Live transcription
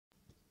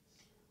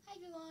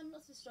everyone,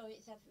 loves the story,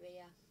 it's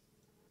Everia.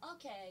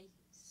 Okay,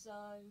 so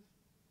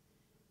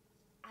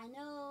I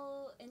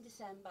know in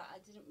December I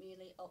didn't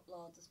really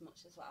upload as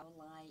much as what I would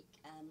like.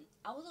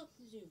 I was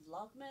hoping to do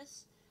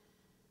Vlogmas,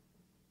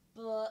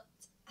 but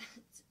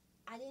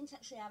I didn't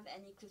actually have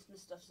any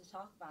Christmas stuff to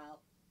talk about.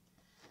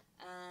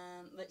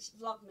 Which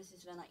Vlogmas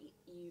is when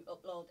you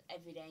upload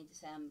every day in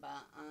December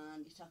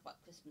and you talk about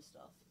Christmas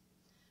stuff.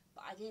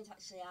 But I didn't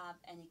actually have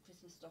any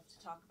Christmas stuff to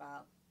talk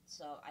about,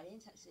 so I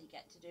didn't actually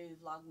get to do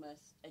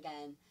Vlogmas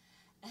again.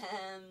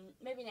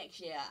 Maybe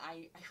next year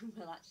I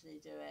will actually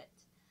do it.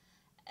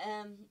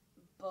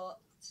 But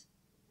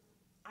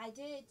I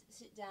did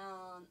sit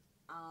down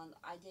and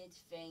I did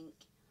think,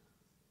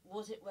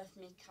 was it worth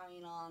me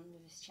carrying on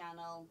with this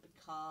channel?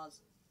 Because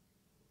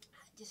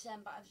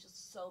December I was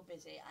just so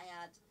busy. I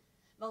had,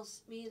 well,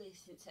 really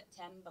since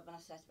September when I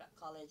started back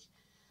college,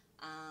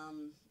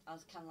 I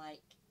was kind of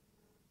like,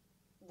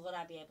 would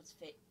I be able to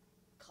fit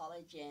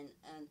college in,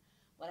 and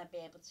would I be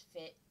able to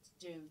fit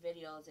doing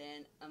videos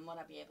in, and would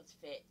I be able to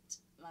fit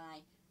my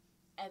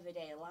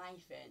everyday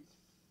life in?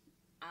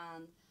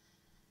 And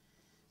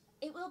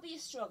it will be a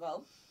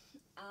struggle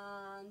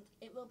and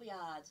it will be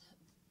hard,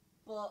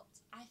 but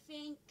I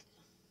think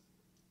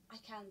I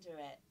can do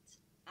it,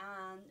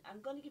 and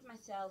I'm going to give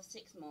myself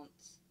 6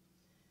 months,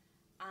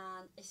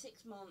 and in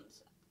 6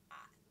 months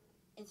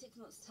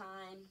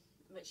time,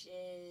 which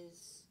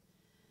is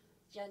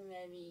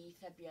January,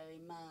 February,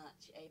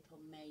 March, April,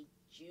 May,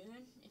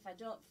 June, if I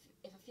feel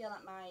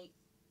like my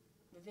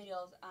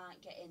videos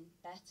aren't getting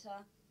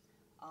better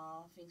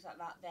or things like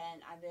that,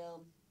 then I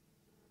will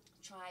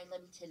try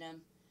limiting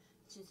them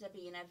to instead of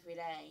being every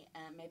day,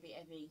 maybe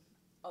every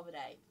other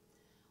day.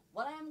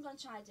 What I am going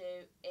to try to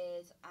do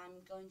is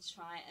I'm going to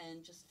try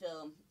and just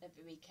film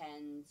every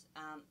weekend.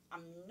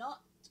 I'm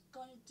not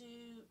going to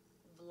do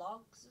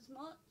vlogs as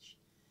much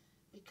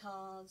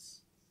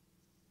because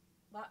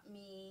that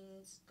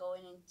means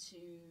going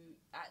into,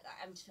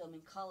 I'm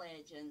filming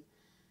college, and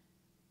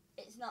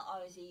it's not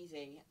always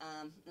easy,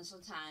 and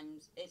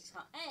sometimes it's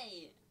kind of,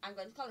 hey, I'm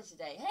going to college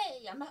today,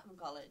 hey, I'm back from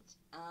college.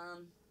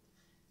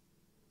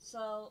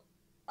 So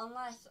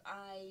unless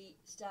I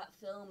start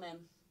filming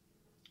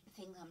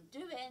things I'm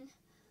doing,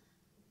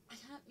 I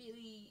can't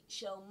really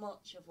show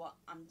much of what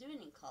I'm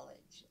doing in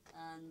college.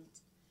 And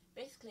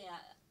basically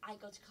I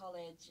go to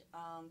college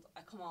and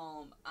I come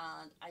home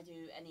and I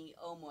do any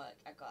homework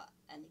I got,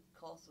 any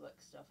coursework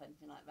stuff,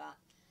 anything like that.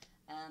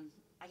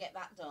 I get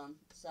that done.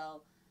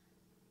 So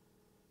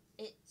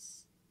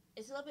it's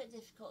a little bit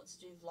difficult to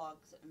do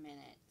vlogs at the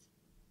minute,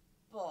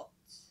 but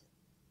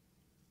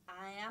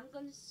I am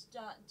going to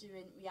start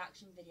doing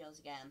reaction videos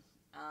again.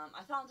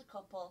 I found a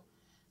couple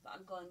that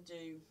I'm going to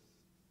do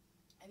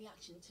a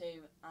reaction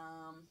to.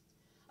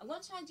 I'm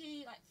going to try and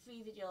do like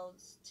 3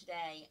 videos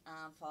today,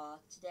 for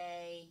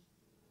today,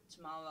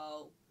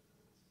 tomorrow,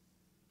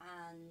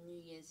 and New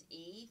Year's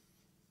Eve.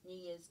 New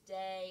Year's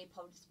Day,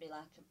 probably just be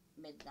like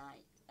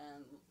midnight,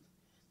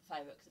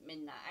 fireworks at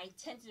midnight. I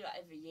tend to do that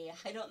every year.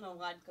 I don't know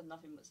why, because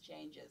nothing much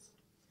changes.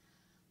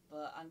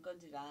 But I'm going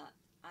to do that.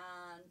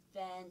 And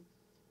then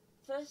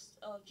 1st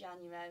of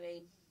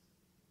January,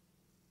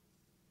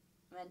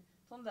 and then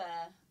from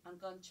there I'm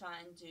going to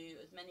try and do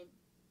as many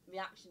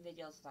reaction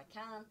videos as I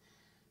can.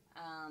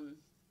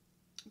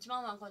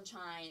 Tomorrow I'm going to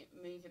try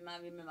moving my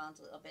room around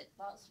a little bit.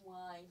 That's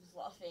why there's a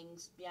lot of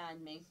things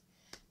behind me,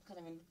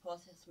 because I'm in the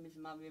process of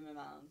moving my room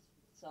around.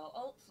 So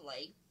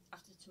hopefully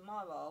after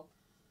tomorrow,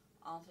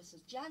 on 1st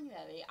of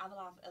January, I will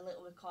have a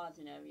little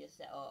recording area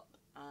set up,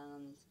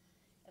 and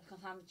if I can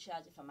find a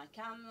charger for my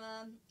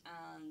camera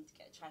and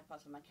get a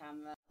tripod for my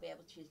camera, I'll be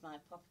able to use my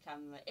proper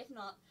camera. If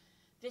not,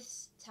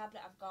 this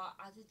tablet I've got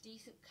has a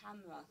decent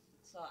camera,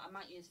 so I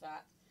might use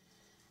that.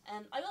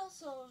 I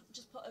also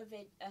just put a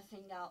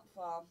thing out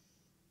for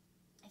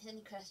if there's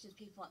any questions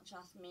people want to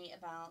ask me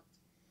about,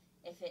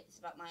 if it's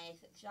about my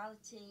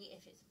asexuality,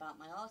 if it's about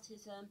my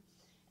autism,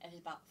 if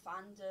it's about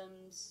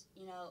fandoms,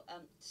 you know,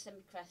 send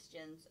me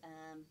questions.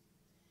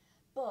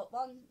 But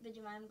one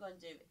video I'm going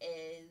to do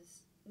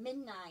is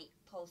Midnight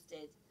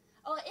posted.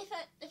 Oh, if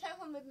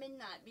everyone with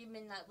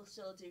Midnight will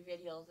still do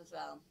videos as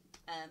well.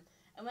 And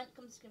when it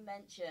comes to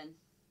convention,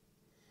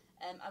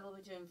 I will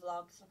be doing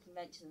vlogs for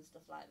convention and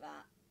stuff like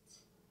that.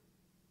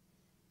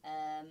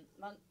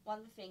 One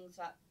of the things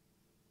that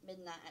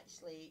Midnight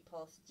actually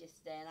posted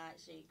yesterday, and I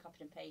actually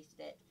copied and pasted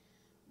it,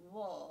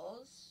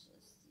 was,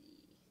 let's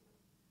see,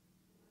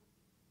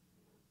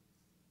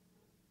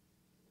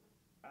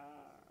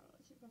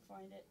 let's see if I can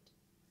find it.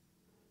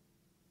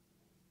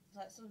 It's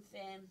like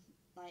something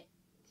like,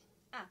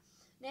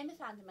 name a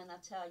fandom and I'll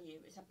tell you.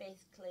 It's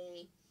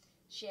basically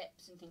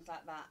ships and things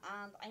like that,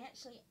 and I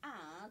actually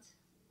add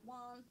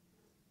 1,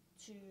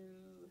 2,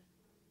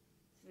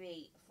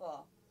 3,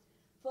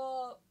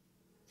 4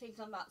 things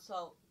on that.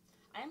 So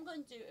I am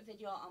going to do a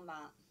video on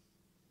that,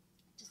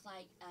 just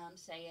like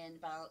saying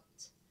about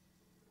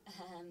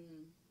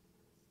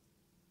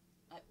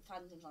like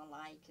fandoms I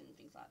like and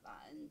things like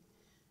that,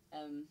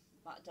 and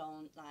what I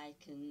don't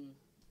like and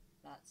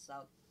that.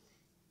 So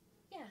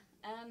yeah.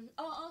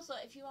 Oh, also,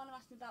 if you want to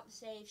ask me about the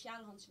Save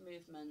Shadowhunter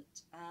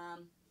movement, I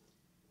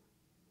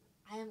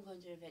am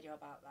going to do a video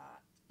about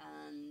that.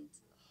 And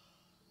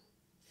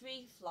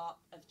Free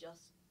Flop have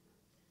just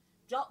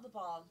dropped the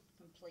ball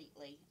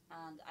completely.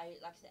 And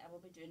like I said, I will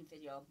be doing a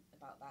video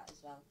about that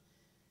as well.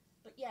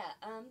 But yeah,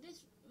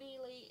 this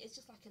really is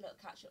just like a little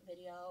catch-up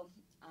video.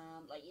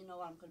 Like, you know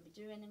what I'm going to be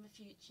doing in the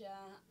future,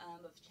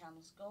 where the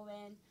channel's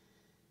going.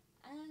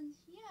 And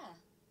yeah,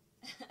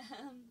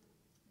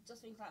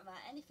 just things like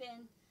that.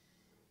 Anything.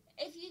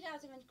 If you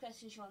guys have any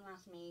questions you want to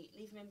ask me,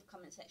 leave them in the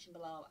comment section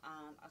below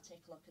and I'll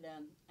take a look at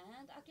them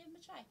and I'll give them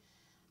a try.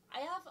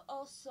 I have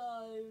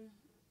also,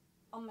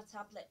 on my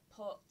tablet,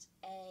 put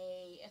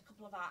a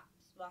couple of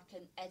apps where I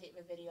can edit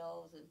the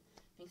videos and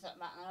things like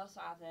that. And I also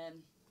have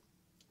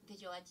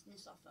video editing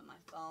software on my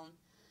phone.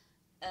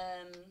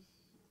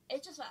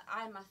 It's just like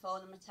I have my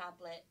phone and my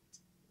tablet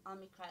on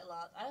me quite a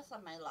lot. I also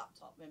have my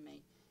laptop with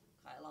me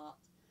quite a lot.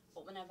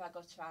 But whenever I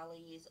go to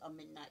rallies or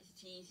midnight,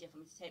 it's easier for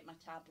me to take my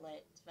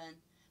tablet than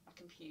my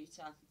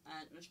computer,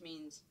 which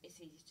means it's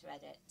easy to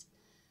edit.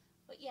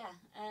 But yeah,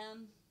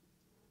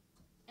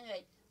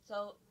 anyway,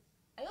 so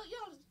I hope you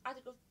all had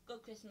a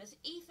good Christmas.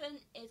 Ethan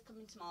is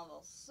coming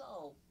tomorrow,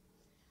 so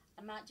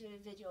I might do a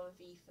video of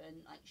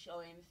Ethan, like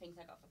showing the things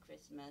I got for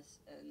Christmas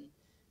and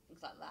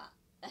things like that.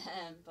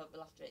 But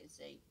we'll have to wait and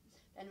see.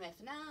 But anyway,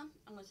 for now,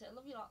 I'm going to say I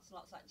love you lots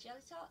and lots like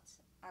jelly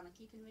tots, and I'm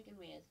keeping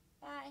wigging weird.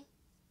 Bye.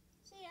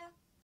 See ya.